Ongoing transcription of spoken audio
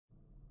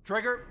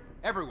Trigger,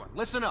 everyone,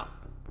 listen up.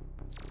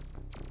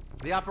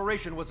 The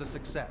operation was a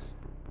success.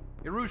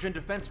 Erusian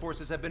defense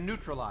forces have been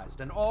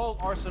neutralized, and all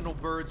Arsenal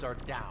birds are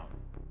down.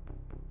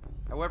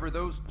 However,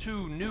 those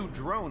 2 new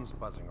drones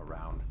buzzing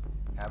around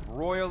have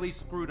royally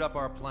screwed up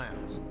our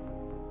plans.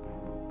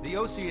 The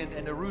Osean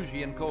and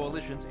Erusian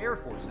coalition's air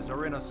forces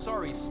are in a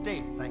sorry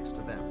state thanks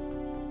to them.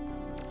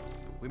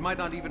 We might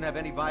not even have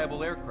any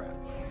viable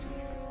aircraft.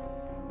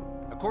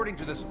 According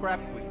to the Scrap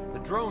Queen, the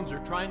drones are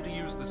trying to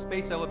use the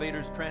space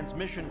elevator's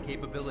transmission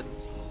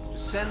capabilities to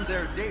send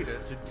their data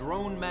to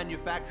drone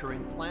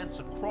manufacturing plants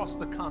across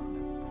the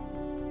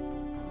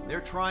continent.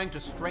 They're trying to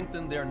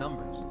strengthen their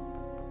numbers.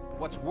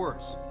 What's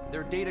worse,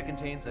 their data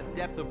contains a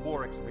depth of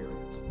war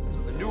experience,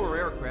 so the newer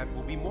aircraft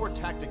will be more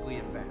tactically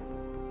advanced.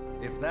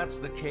 If that's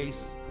the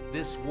case,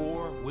 this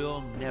war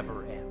will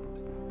never end.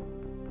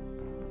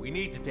 We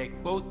need to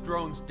take both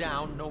drones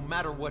down no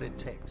matter what it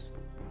takes.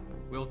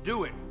 We'll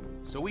do it,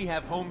 so we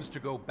have homes to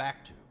go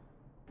back to.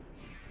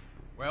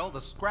 Well,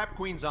 the Scrap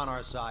Queen's on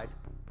our side.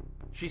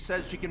 She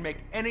says she can make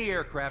any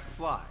aircraft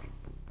fly.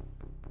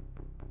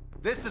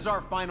 This is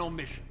our final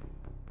mission.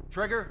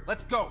 Trigger,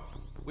 let's go!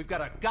 We've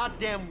got a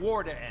goddamn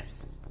war to end.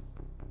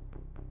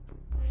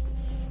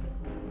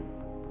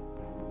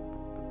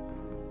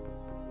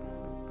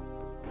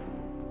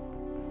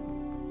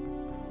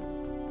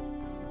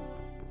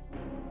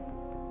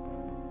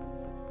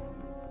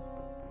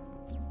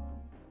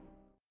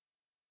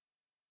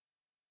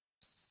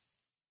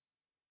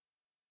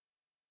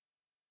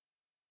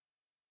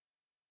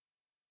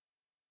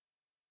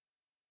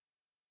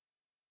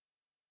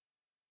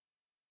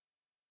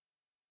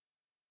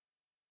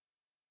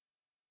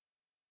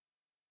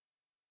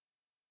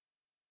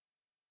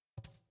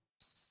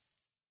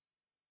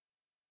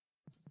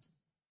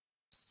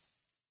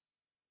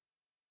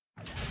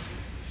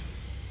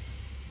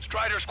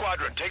 Strider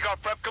Squadron,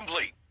 takeoff prep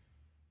complete.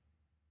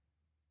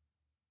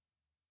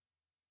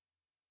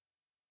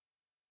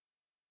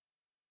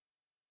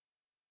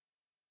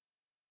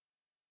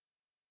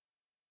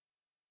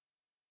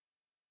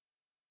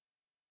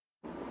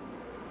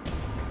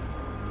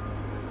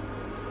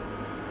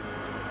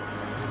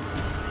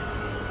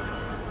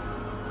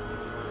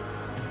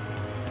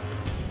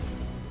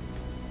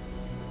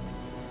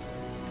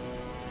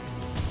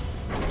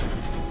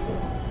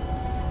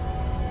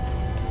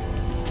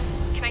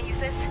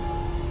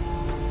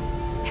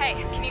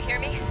 Can you hear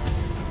me?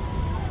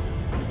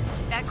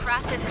 That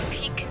craft is in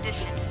peak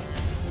condition.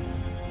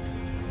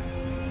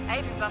 I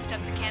even buffed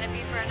up the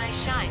canopy for a nice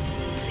shine,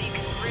 so you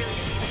can really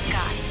see the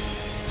sky.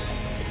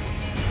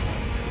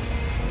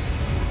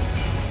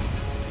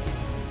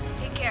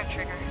 Take care,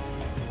 Trigger.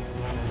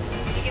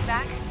 When you get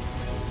back,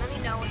 let me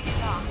know what you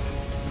saw.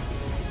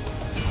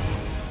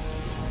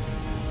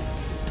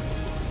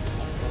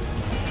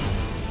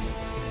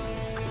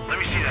 Let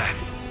me see that.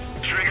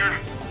 Trigger,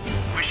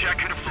 wish I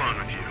could have flown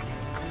with you.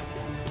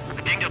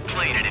 A dinged-up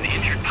plane and an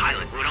injured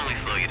pilot would only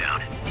slow you down.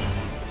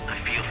 I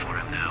feel for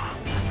him now.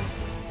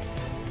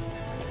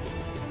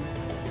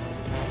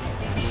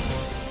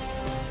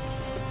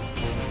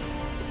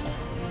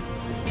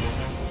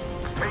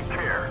 Take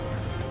care.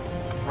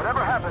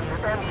 Whatever happens,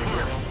 it ends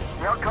here.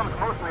 The outcome's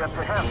mostly up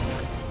to him.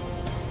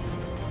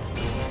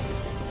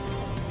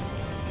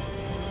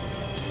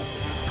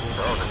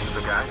 Oh, this is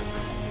the guy?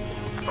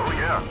 Oh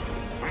yeah.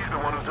 He's the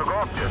one who took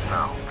off just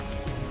now.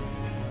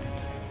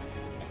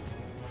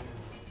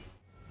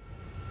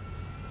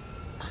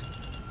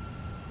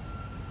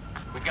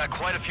 We've got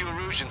quite a few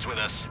Erusians with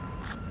us.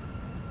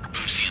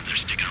 Oseans are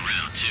sticking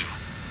around, too.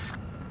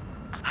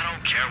 I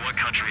don't care what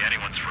country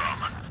anyone's from.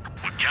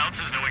 What counts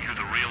is knowing who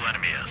the real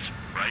enemy is.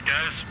 Right,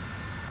 guys?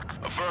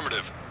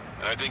 Affirmative.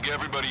 And I think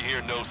everybody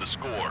here knows the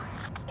score.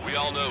 We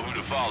all know who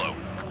to follow.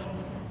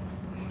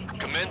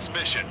 Commence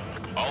mission.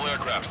 All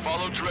aircraft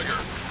follow trigger.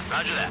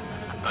 Roger that.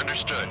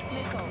 Understood.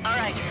 All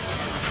right.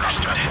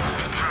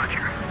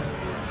 Roger.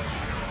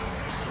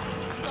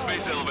 The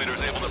space elevator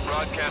is able to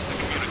broadcast and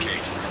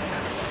communicate.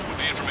 With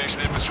the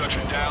information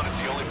infrastructure down,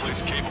 it's the only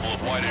place capable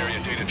of wide-area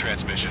data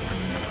transmission.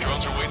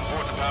 Drones are waiting for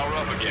it to power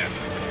up again.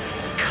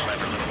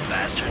 Clever little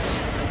bastards.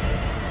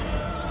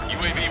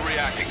 UAV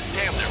reacting.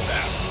 Damn, they're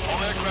fast.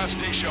 All aircraft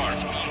stay sharp.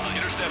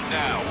 Intercept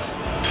now.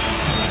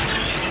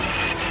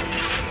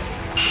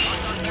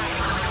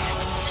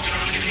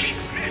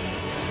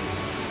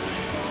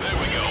 There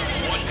we go.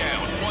 One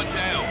down. One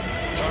down.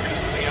 Target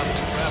is losing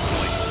altitude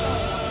rapidly.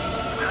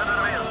 The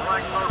enemy is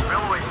black smoke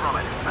billowing from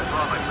it. I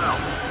saw it myself.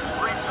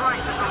 3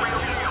 strikes is the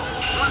real deal.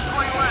 1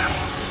 plane left.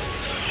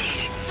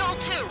 Sol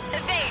 2,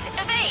 evade!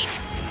 Evade!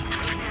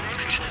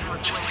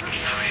 Just like the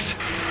guys.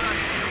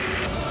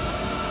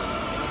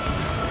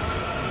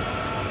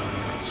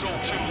 Soul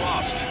 2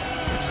 lost.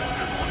 There's a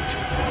weird one,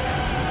 too.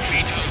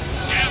 Vito,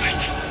 damn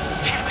it!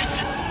 Damn it!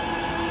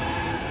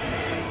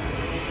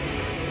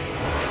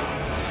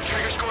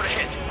 Trigger scored a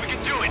hit. We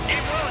can do it.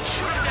 Aim well and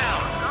shoot him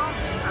down.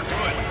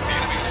 Good. The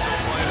enemy is still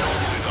flying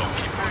elevated, though.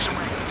 Keep pushing.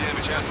 The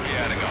damage has to be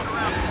adding up.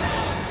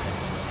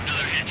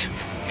 Another hit.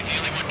 He's the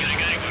only one getting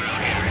anywhere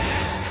out here.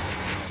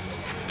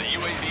 The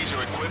UAVs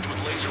are equipped with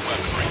laser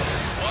weaponry.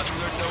 Watch for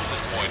their nose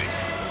is pointing.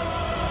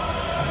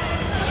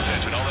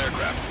 Attention all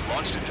aircraft.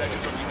 Launch detected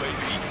from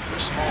UAV. They're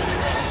small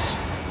drones.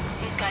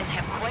 These guys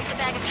have quite the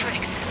bag of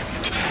tricks.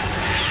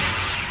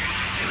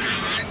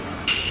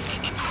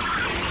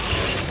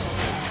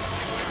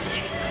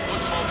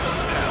 One small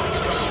drone's down.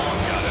 Strike along,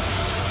 got it.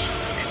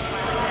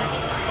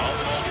 All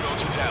small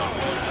drones are down.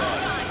 Well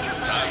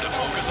done. Time to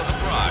focus on the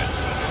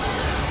prize.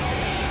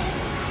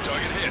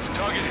 Target hit.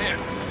 Target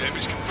hit.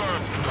 Damage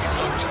confirmed. Those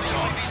suckers are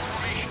tough.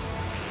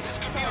 This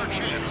could be our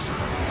chance.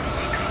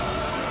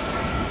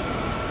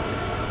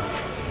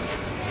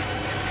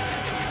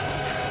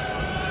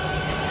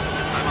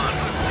 I'm on.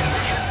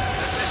 Position.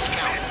 Assist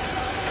count.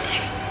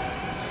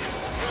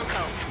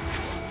 Wilco.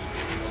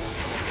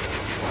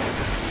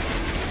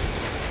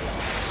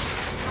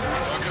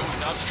 Target was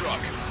not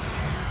struck.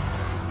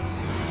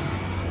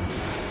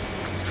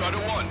 Strider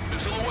 1,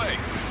 missile away.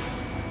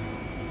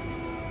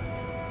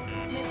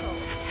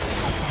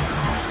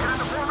 Get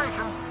into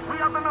formation. We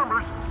have the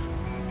numbers.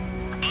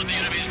 On the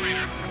enemy's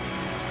radar.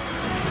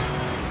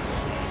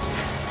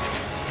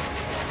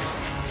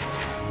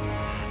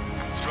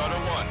 Strider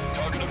 1,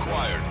 target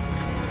acquired.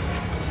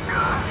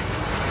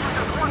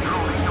 Just one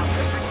drone, ain't no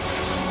basic.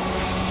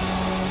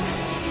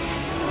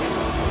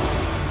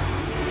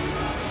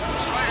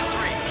 Strider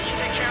 3, can you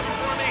take care of him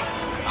for me?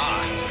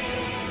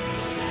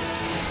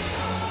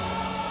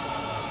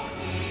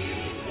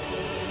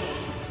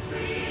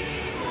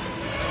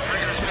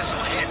 Trigger's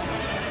missile hit.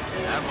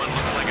 That one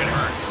looks like it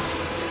hurt.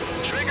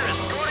 Trigger has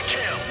scored a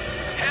kill.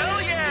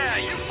 Hell yeah!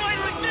 You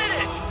finally did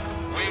it!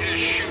 Way to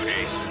shoot,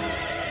 Ace.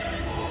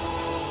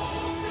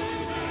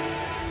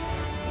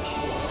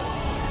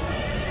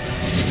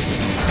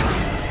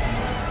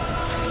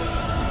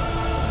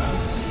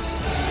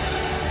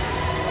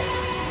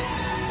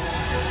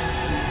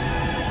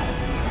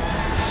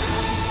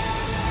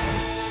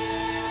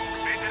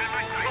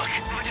 Look,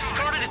 it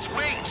discarded its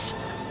wings.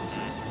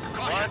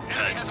 What?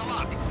 Has a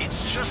lock.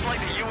 It's just like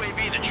the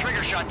UAV the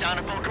Trigger shot down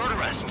at Belgorod.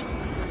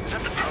 Is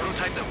that the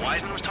prototype that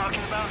Wiseman was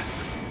talking about?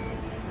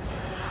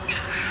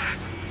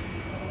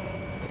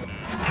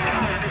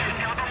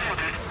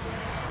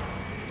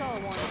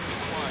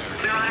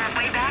 We're on our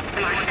way back.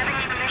 We are 70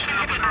 permission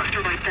to be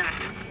authorized them.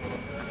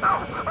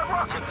 Oh, I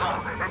lost it.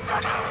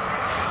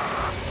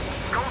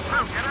 Go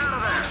through, get out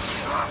of there.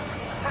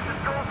 This is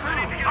going through.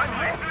 I'm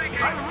hit.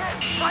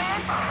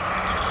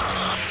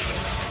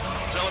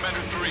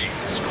 Salamander 3,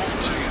 scroll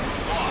to you.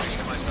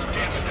 Lost.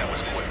 Damn it, that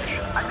was quick.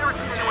 I've never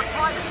seen anyone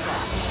fly this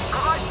fast.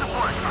 Provide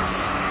support.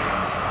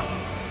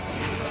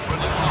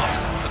 Friendly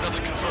lost.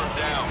 Another confirmed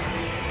down.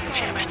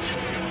 Damn it.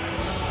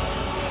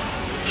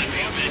 I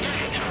feel this.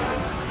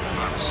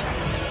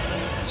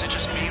 Is it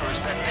just me, or is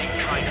that thing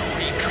trying to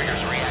read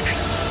Trigger's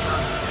reactions?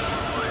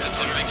 It's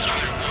observing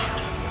Strider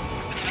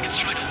 1. It's like it's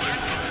trying to learn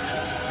from it.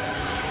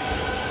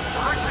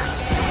 Correction.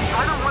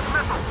 Strider 1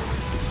 missile.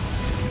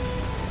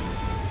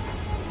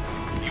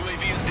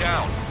 UAV is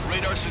down.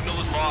 Radar signal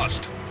is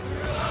lost.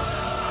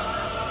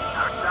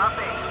 Our stop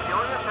A.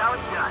 Showing us how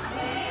it's done.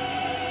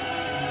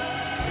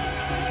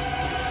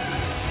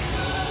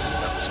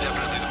 That was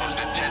definitely the most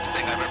intense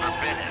thing I've ever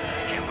been in.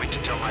 I can't wait to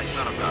tell my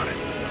son about it.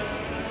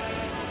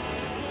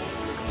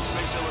 The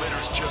space elevator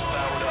is just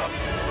powered up.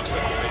 Looks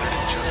like we made it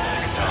in just a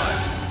nick of time.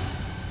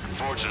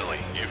 Fortunately,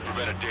 you've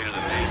prevented data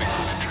that may have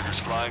included Trigger's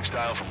flying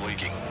style from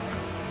leaking.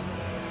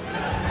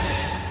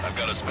 I've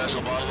got a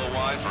special bottle of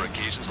wine for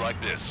occasions like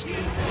this. What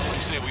do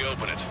you say we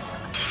open it?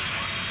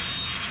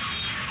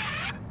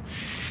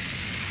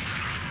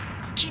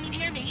 Can you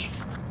hear me?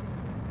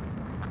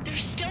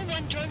 There's still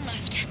one drone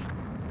left.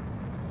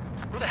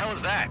 Who the hell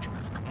is that?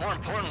 More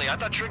importantly, I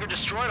thought Trigger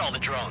destroyed all the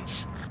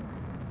drones.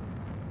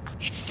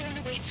 It's thrown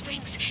away its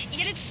wings,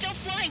 yet it's still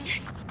flying.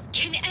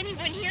 Can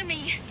anyone hear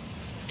me?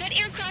 That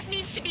aircraft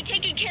needs to be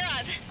taken care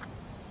of.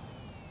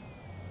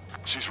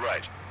 She's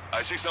right.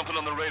 I see something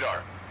on the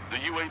radar. The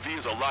UAV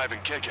is alive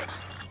and kicking.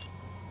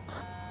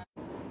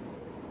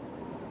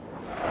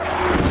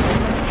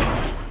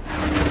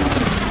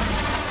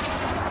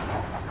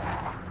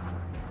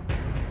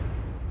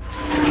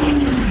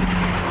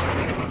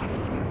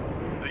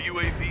 The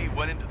UAV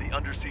went into the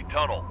undersea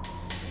tunnel.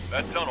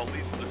 That tunnel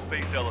leads to the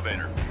space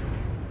elevator.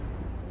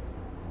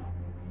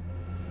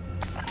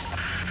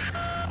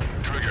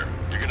 Trigger,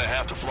 you're gonna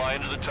have to fly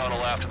into the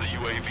tunnel after the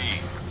UAV.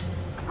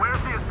 Where's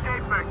the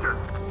escape vector?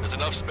 There's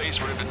enough space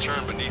for him to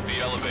turn beneath the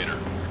elevator.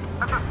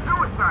 That's a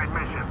suicide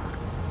mission.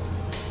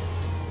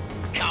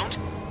 Count,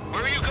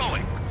 where are you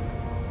going?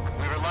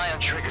 We rely on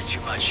Trigger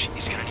too much.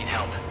 He's gonna need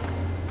help.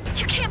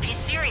 You can't be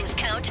serious,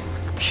 Count.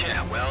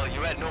 Yeah, well,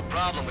 you had no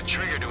problem with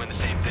Trigger doing the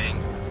same thing.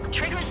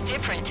 Trigger's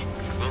different.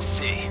 We'll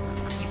see.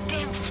 You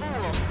damn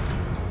fool.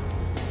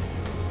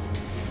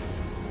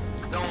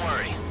 Don't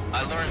worry.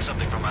 I learned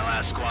something from my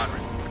last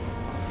squadron.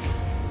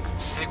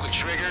 Stick with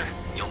Trigger,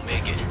 you'll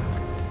make it.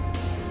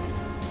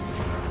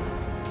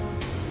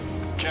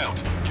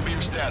 Count, give me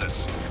your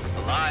status.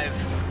 Alive.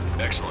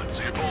 Excellent,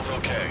 so you're both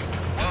okay.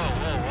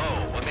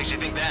 Whoa. What makes you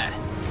think that?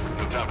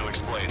 No time to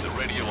explain, the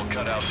radio will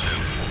cut out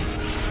soon.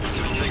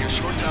 It'll take a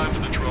short time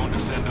for the drone to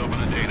send over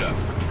the data.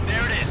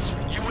 There it is.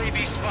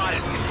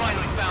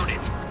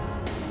 it.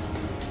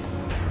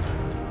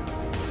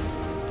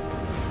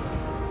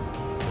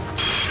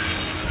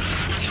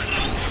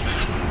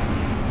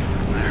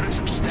 I heard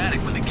some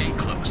static when the gate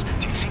closed.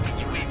 Do you think the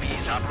UAV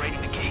is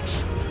operating the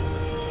gates?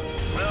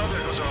 Well,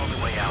 there goes our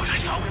only way out. I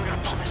thought we were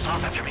gonna pull this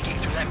off after making it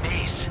through that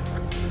maze.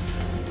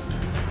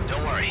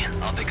 Don't worry,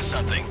 I'll think of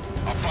something.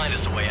 I'll find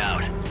us a way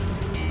out.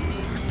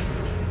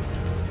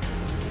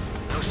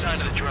 No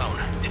sign of the drone.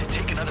 Did it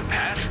take another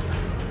path?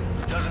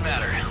 Doesn't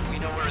matter. We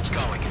know where it's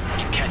going. We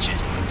can catch it.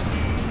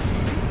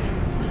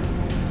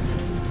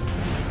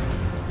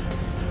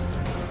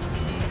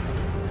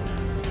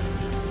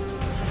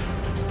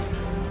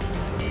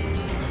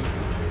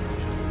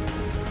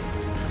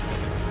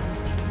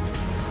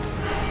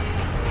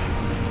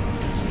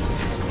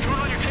 Drone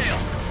on your tail.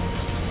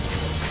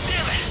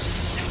 Damn it!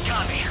 It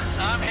got me.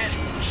 I'm hit.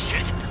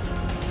 Shit.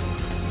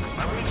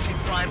 My wings seem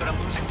fine, but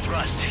I'm losing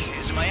thrust.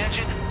 Is it my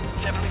engine?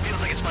 Definitely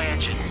feels like it's my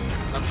engine.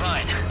 I'm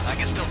fine. I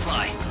can still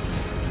fly.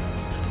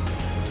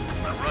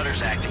 My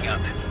rudder's acting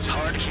up. It's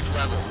hard to keep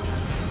level.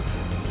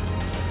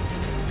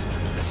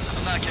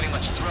 I'm not getting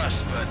much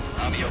thrust, but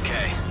I'll be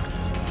okay.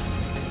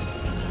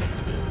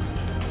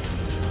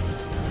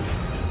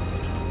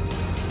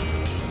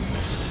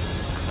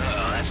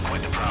 Uh-oh, that's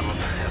quite the problem.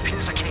 It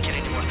appears I can't get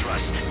any more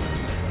thrust.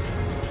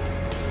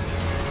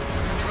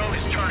 The drone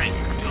is turning.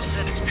 It'll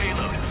send its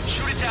payload.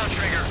 Shoot it down,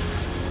 Trigger.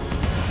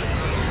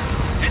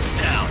 It's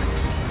down.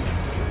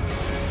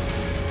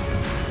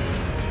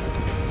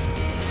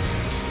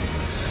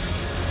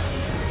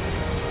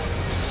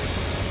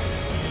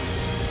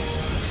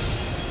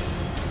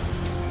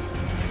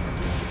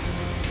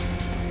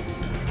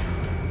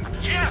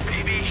 Yeah,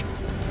 baby!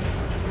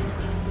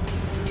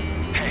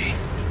 Hey,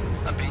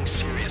 I'm being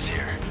serious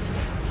here.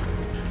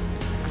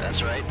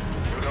 That's right,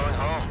 we're going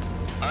home.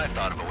 I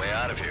thought of a way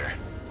out of here.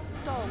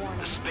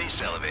 The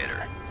space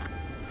elevator.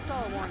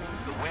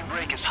 The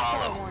windbreak is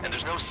hollow, and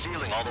there's no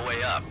ceiling all the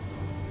way up.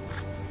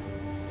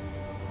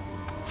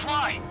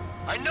 Fly!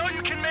 I know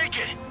you can make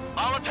it!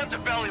 I'll attempt a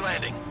belly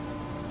landing.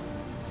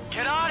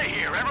 Get out of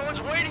here!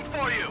 Everyone's waiting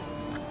for you!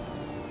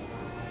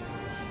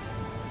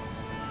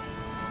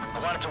 I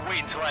wanted to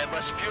wait until I had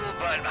less fuel,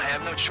 but I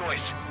have no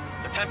choice.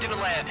 Attempting to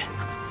land.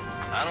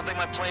 I don't think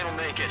my plane will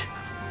make it.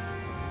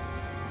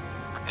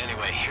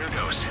 Anyway, here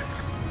goes.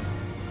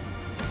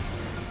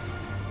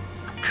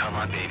 Come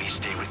on, baby,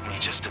 stay with me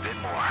just a bit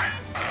more.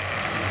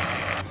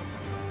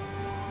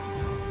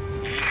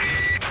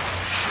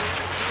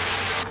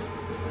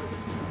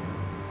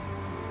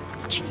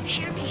 Can you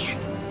hear me?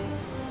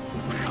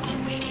 We're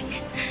all waiting.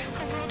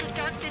 A world of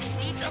darkness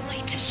needs a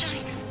light to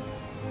shine.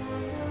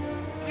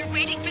 We're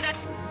waiting for that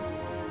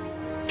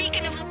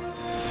beacon of...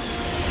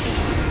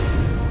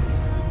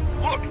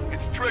 Look,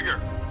 it's Trigger.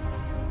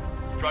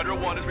 Strider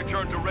 1 has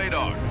returned to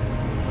radar.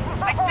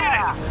 I did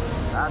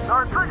it! That's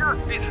our Trigger!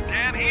 He's a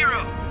damn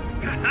hero!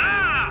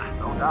 Ha-ha!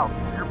 No doubt.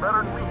 You're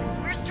better than me.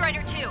 Where's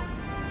Strider 2?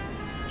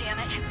 Damn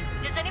it.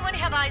 Does anyone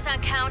have eyes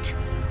on Count?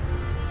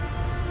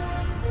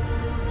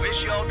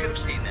 Wish y'all could have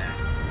seen that.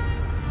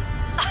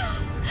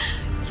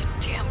 You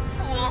damn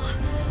fool.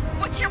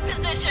 What's your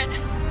position?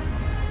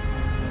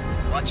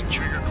 Watching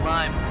Trigger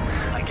climb.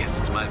 I guess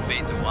it's my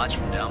fate to watch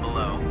from down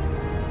below.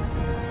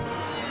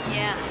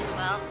 Yeah,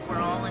 well, we're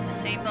all in the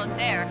same boat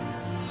there.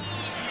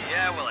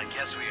 Yeah, well, I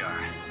guess we are.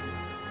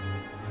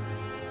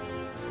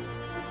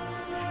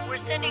 We're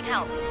sending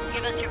help.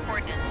 Give us your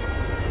coordinates.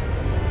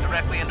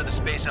 Directly under the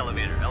space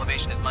elevator.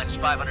 Elevation is minus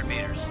 500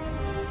 meters.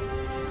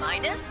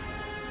 Minus?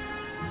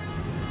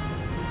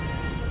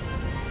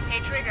 Hey,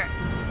 Trigger.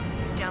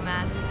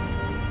 Dumbass.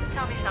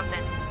 Tell me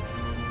something.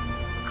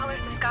 What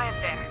color's the sky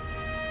up there?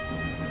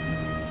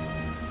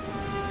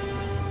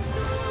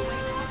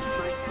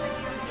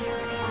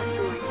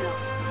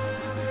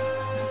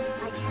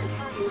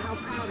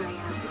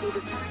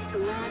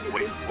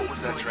 Wait, what was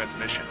that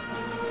transmission?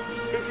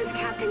 This is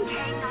Captain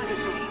Kang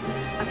Nadase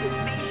of the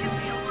spaceship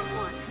Pilgrim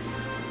 1.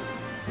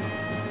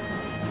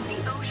 The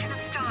ocean of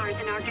stars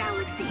in our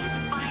galaxy is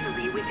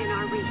finally within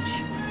our reach.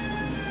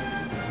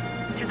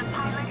 To the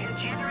pilot who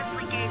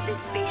generously gave this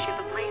spaceship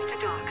a place to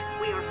dock,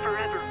 we are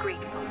forever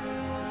grateful.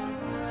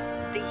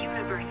 The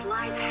universe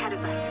lies ahead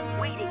of us,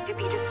 waiting to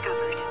be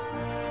discovered.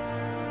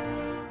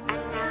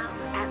 And now,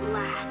 at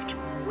last,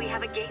 we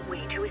have a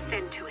gateway to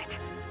ascend to it,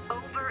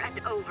 over and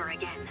over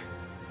again.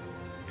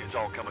 It's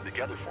all coming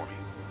together for me.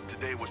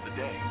 Today was the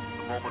day,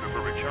 the moment of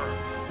her return.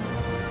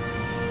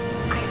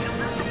 I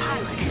salute the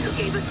pilot who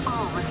gave us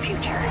all a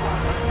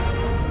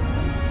future.